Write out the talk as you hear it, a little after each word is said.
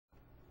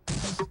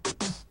What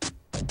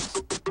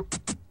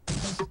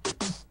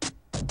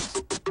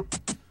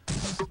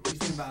do you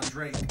think about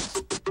Drake?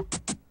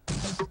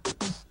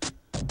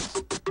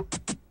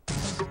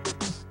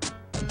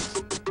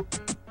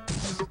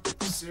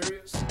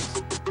 Serious?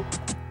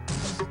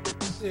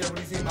 Yeah, what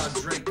do you think about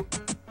Drake?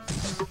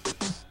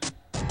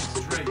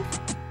 Drake.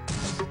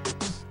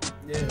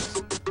 Yeah.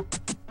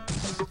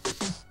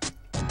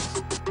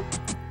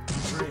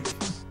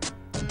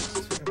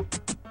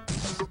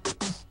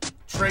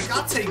 Drake,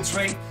 I'll take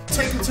Drake,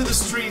 take him to the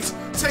streets,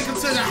 take him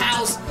to the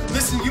house.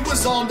 Listen, you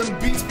was on them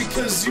beats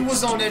because you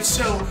was on that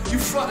show. You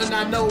frontin',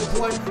 I know,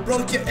 boy.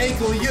 Broke your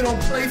ankle, you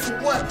don't play for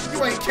what?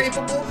 You ain't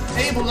capable,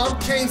 able, I'm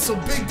Kane, so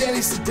Big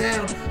Daddy sit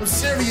down. I'm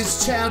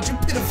serious, child, you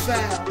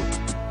pedophile.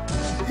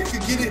 You can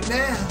get it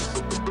now.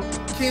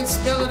 Can't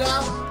spell it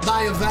out?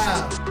 Buy a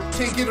vow.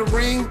 Can't get a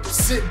ring?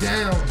 Sit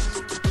down.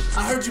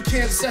 I heard you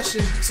can't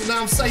session, so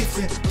now I'm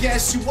siphoning.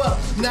 Gas you up,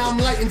 now I'm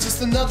lighting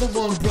just another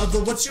one,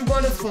 brother. What you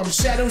running from?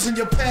 Shadows in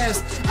your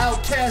past,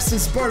 outcast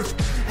since birth.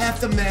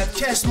 Aftermath,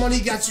 cash money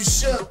got you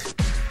shook.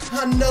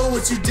 I know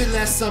what you did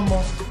last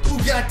summer. Who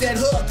got that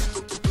hook?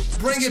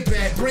 Bring it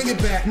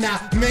back, now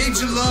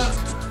major luck.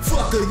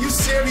 Fucker, you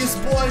serious,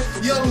 boy?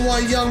 Young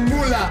one, young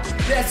moolah.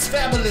 That's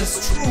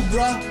fabulous, true,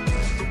 bruh.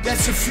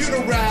 That's your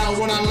funeral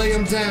when I lay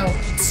him down.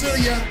 To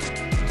ya.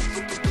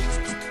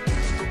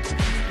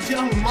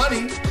 Young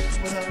money.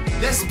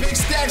 That's big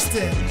stacks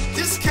then.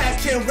 This cat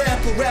can't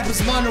rap, but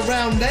rappers mind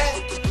around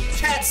that.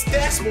 Cat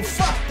stacks, well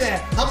fuck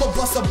that. I'ma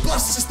bust a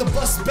bus just to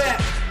bust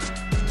back.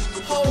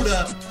 Hold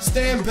up,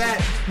 stand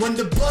back. When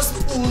the bus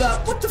pull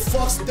up, what the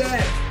fuck's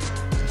that?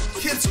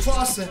 Kids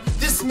crossing.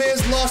 This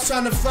man's lost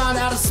trying to find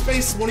outer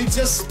space when he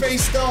just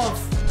spaced off.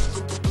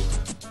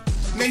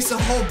 Makes a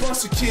whole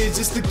bunch of kids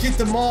just to get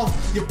them off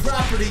your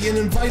property and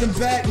invite them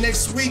back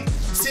next week.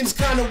 Seems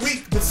kinda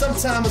weak, but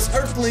sometimes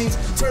earthlings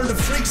turn to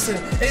freaks and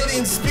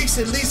alien speaks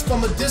at least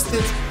from a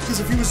distance. Cause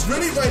if he was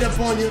really right up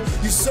on you,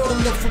 you sorta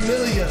look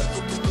familiar.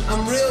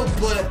 I'm real,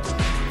 but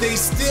they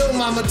steal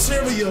my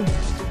material.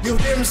 You'll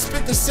hear him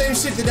spit the same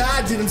shit that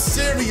I did, I'm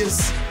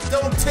serious.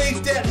 Don't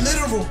take that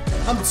literal.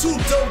 I'm too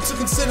dope to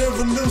consider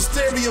a new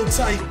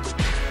stereotype.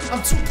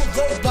 I'm too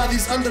provoked by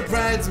these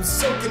undergrads, I'm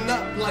soaking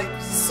up like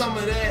some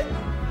of that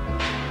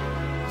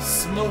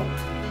smoke.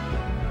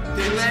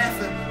 They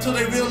laughing till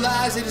they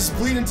realize they just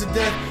bleeding to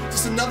death.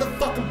 Just another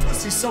fucking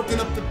pussy soaking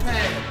up the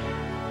pad.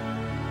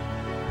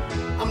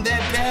 I'm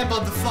that bad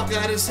motherfucker,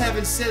 I just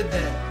haven't said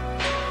that.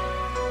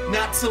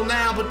 Not till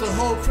now, but the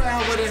whole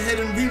crowd with a head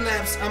in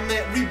relapse. I'm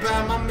at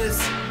rebound, I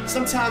miss.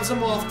 Sometimes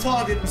I'm off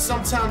target and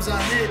sometimes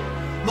I hit.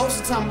 Most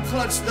of the time I'm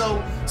clutch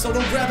though, so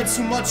don't grab it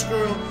too much,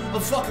 girl.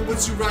 I'm fucking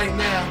with you right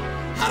now.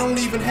 I don't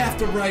even have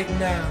to right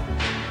now.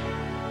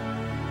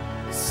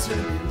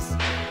 Serious.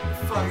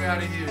 Fuck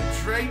out of here,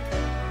 Drake.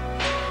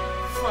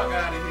 Fuck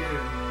out of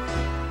here.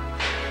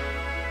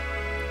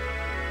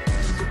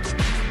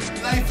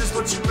 Life is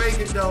what you make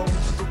it though,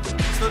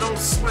 so don't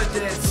sweat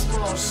that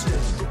small shit.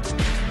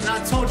 Now I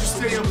told you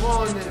stay up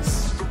on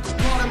this.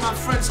 Part of my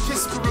French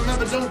kiss, but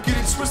remember don't get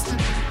it twisted.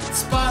 It's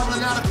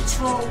spiraling out of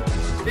control.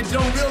 They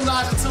don't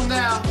realize until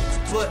now,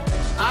 but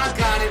I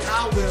got it,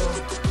 I will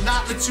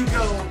not let you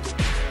go.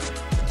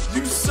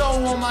 You so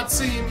on my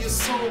team, your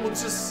soul will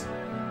just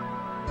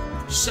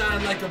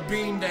shine like a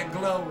beam that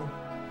glow.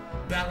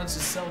 Balance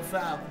yourself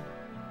out.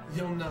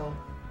 You'll know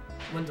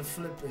when to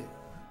flip it,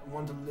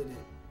 when to lit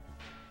it.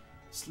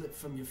 Slip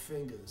from your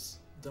fingers,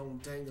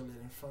 don't dangle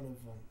it in front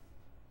of them.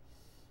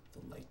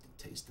 Don't like the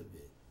taste of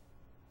it,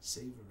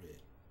 savor it,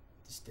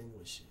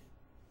 distinguish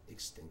it,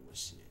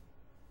 extinguish it.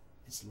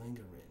 It's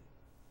lingering.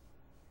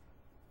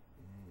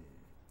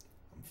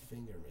 I'm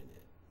fingering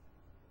it.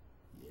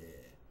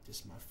 Yeah,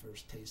 just my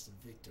first taste of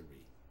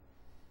victory.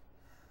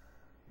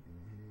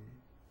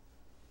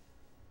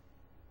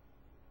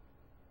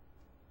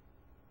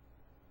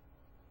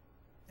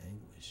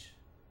 Anguish,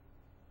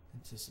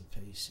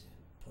 anticipation,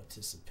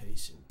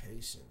 participation,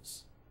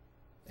 patience.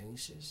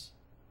 Anxious?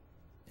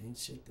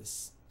 Ancient, the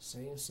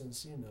same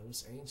since, you know,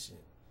 it's ancient.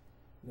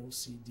 No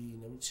CD,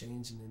 no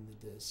changing in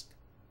the disc.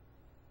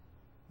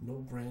 No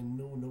brand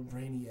new, no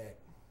brainiac.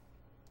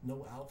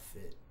 No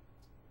outfit.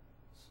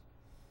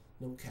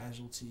 No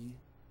casualty.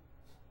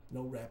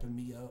 No wrapping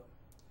me up.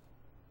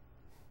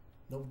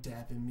 No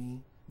dapping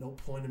me. No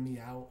pointing me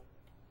out.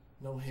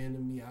 No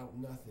handing me out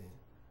nothing.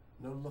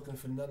 No looking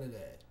for none of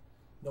that.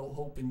 No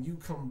hoping you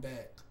come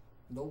back.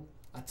 Nope.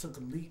 I took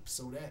a leap,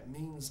 so that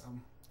means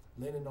I'm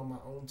landing on my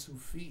own 2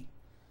 feet.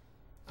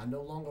 I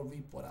no longer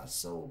reap what I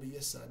sow, but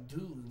yes I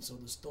do. And so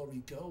the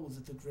story goes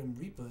that the Grim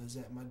Reaper is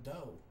at my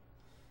door.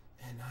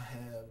 And I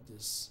have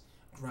this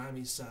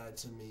grimy side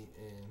to me,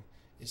 and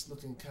it's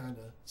looking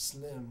kinda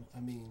slim. I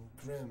mean,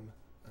 grim.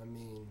 I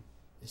mean,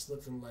 it's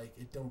looking like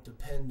it don't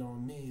depend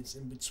on me. It's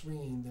in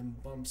between them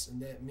bumps,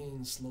 and that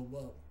means slow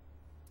up.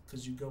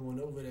 Cause you going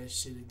over that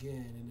shit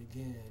again and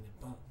again,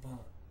 and bump,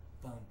 bump,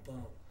 bump,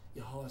 bump.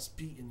 Your heart's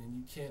beating and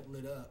you can't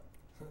lit up.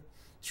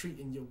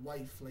 Treating your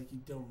wife like you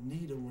don't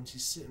need her when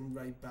she's sitting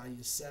right by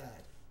your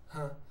side.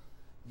 Huh?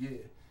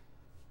 Yeah.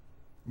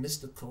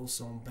 Mystical,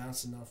 so I'm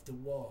bouncing off the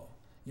wall.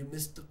 You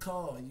missed the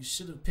call, you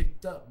should have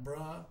picked up,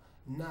 bruh.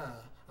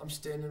 Nah, I'm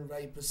standing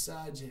right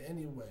beside you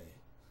anyway.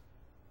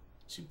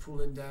 She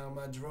pulling down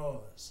my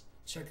drawers,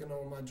 checking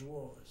on my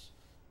drawers,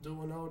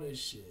 doing all this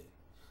shit.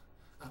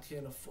 I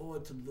can't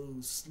afford to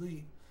lose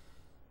sleep,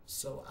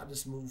 so I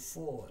just move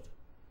forward.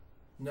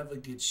 Never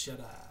get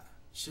shut-eye.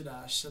 Should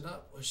I shut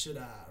up or should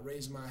I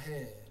raise my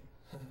hand?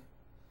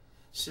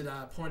 Should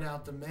I point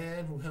out the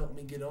man who helped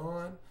me get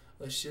on,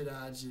 or should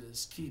I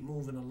just keep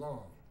moving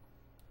along?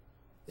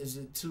 Is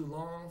it too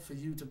long for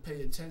you to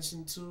pay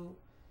attention to?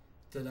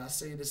 Did I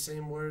say the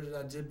same word that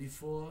I did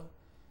before?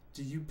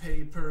 Do you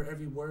pay per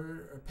every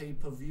word or pay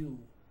per view?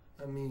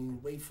 I mean,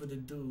 wait for the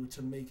dude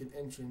to make an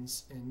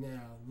entrance and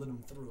now let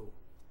him through.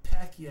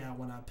 Pacquiao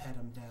when I pat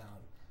him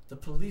down. The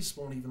police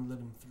won't even let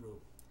him through.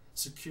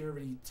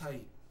 Security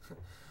tight.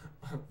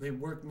 They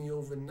work me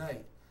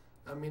overnight.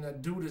 I mean, I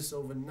do this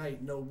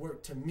overnight. No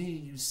work to me,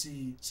 you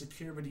see.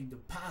 Security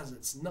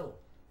deposits, no.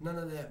 None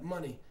of that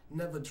money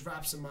never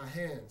drops in my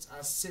hands.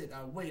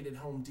 I wait at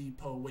Home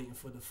Depot waiting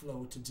for the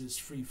flow to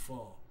just free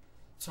fall.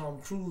 Tom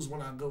Cruise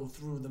when I go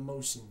through the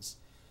motions.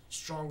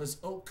 Strong as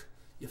oak,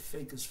 you're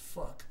fake as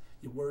fuck.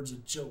 Your words a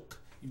joke,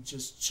 you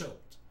just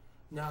choked.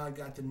 Now I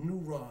got the new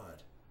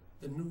rod,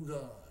 the new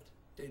guard.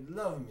 They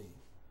love me.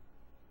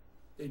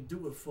 They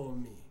do it for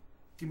me.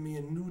 Give me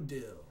a new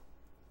deal.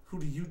 Who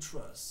do you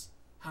trust?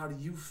 How do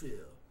you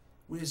feel?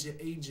 Where's your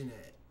agent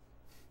at?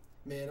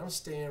 Man, I'm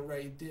staying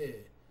right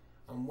there.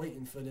 I'm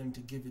waiting for them to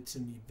give it to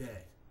me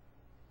back.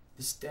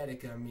 The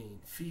static, I mean,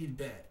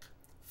 feedback.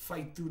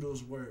 Fight through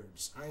those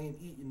words. I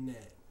ain't eating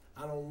that.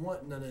 I don't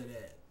want none of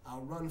that.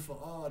 I'll run for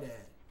all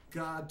that.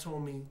 God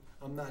told me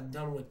I'm not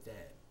done with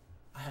that.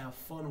 I have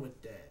fun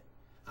with that.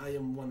 I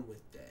am one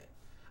with that.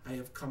 I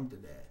have come to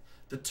that.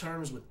 The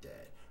terms with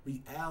that.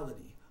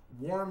 Reality.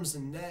 Worms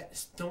and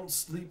that. Don't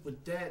sleep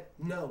with that.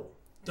 No.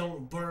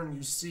 Don't burn,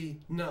 you see.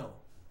 No.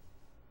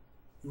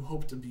 You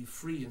hope to be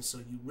free, and so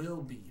you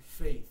will be.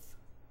 Faith.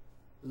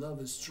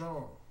 Love is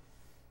strong.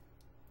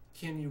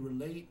 Can you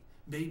relate?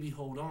 Baby,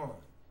 hold on.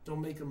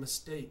 Don't make a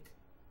mistake.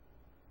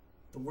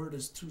 The word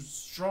is too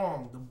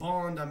strong. The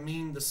bond, I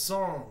mean the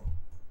song.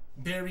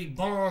 Barry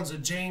Bonds or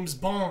James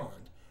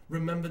Bond.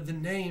 Remember the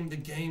name, the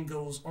game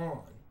goes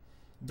on.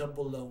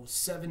 007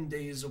 7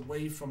 days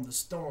away from the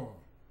storm.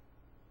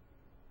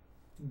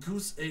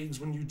 Goose eggs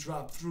when you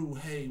drop through,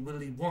 hey,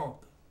 Willy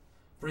Wonka.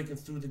 Breaking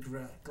through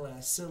the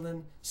glass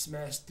ceiling,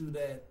 smash through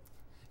that,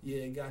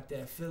 yeah, got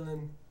that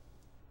feeling.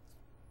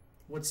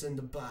 What's in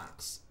the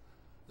box?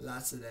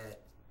 Lots of that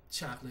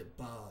chocolate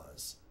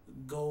bars,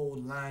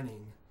 gold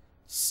lining,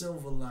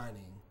 silver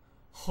lining.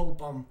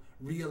 Hope I'm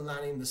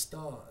realigning the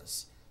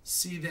stars.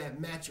 See that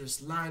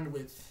mattress lined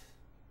with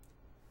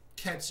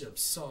ketchup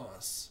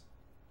sauce.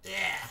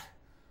 Yeah.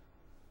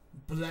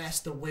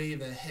 Blast away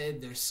the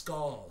head, their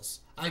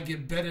skulls. I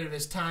get better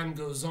as time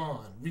goes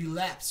on.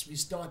 Relapse,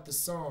 restart the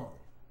song.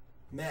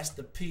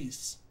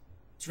 Masterpiece,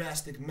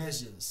 drastic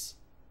measures.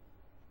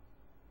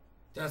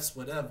 That's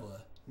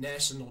whatever.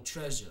 National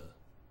treasure.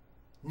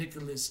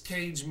 Nicolas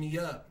Cage me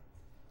up.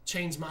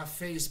 Change my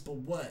face, but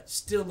what?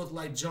 Still look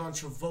like John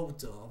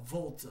Travolta or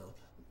Volta.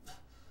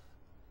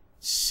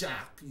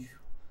 Shock you.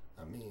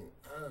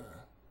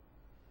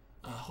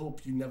 I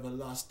hope you never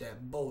lost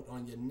that bolt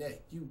on your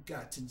neck. You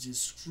got to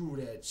just screw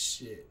that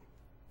shit.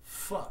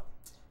 Fuck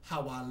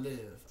how I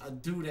live. I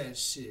do that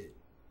shit.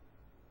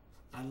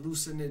 I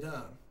loosen it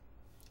up.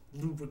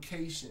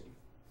 Lubrication.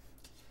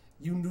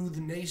 You knew the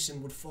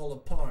nation would fall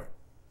apart.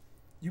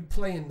 You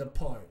playing the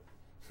part.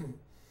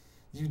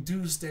 You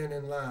do stand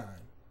in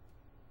line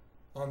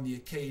on the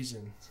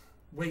occasion,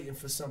 waiting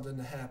for something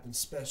to happen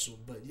special.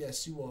 But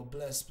yes, you are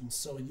blessed, and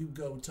so you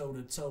go toe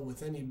to toe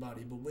with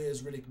anybody. But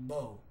where's Riddick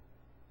Bowe?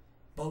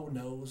 Bo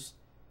knows.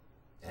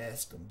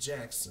 Ask him.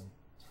 Jackson.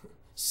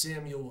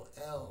 Samuel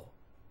L.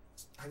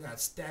 I got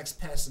stacks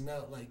passing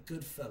out like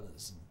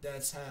Goodfellas, and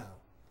that's how.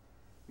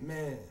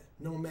 Man,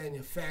 no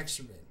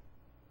manufacturing.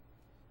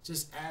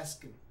 Just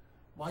asking,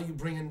 why you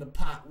bringing the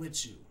pot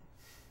with you?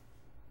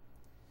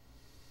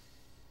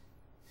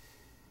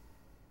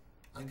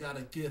 I got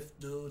a gift,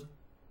 dude.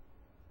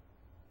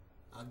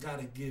 I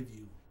gotta give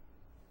you.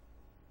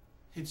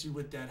 Hit you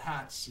with that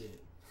hot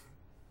shit.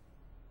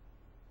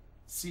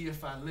 See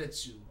if I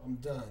let you. I'm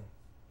done.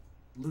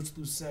 Luch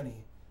Lucente,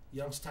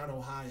 Youngstown,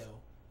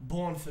 Ohio.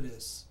 Born for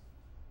this.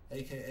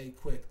 AKA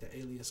Quick, the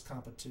alias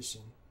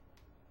competition.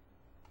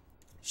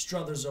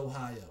 Struthers,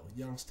 Ohio.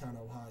 Youngstown,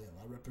 Ohio.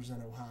 I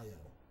represent Ohio.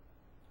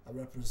 I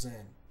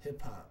represent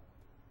hip-hop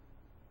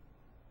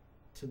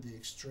to the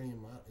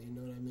extreme. You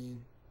know what I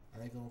mean?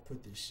 I ain't gonna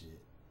quit this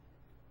shit.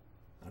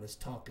 I just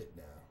talk it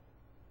now.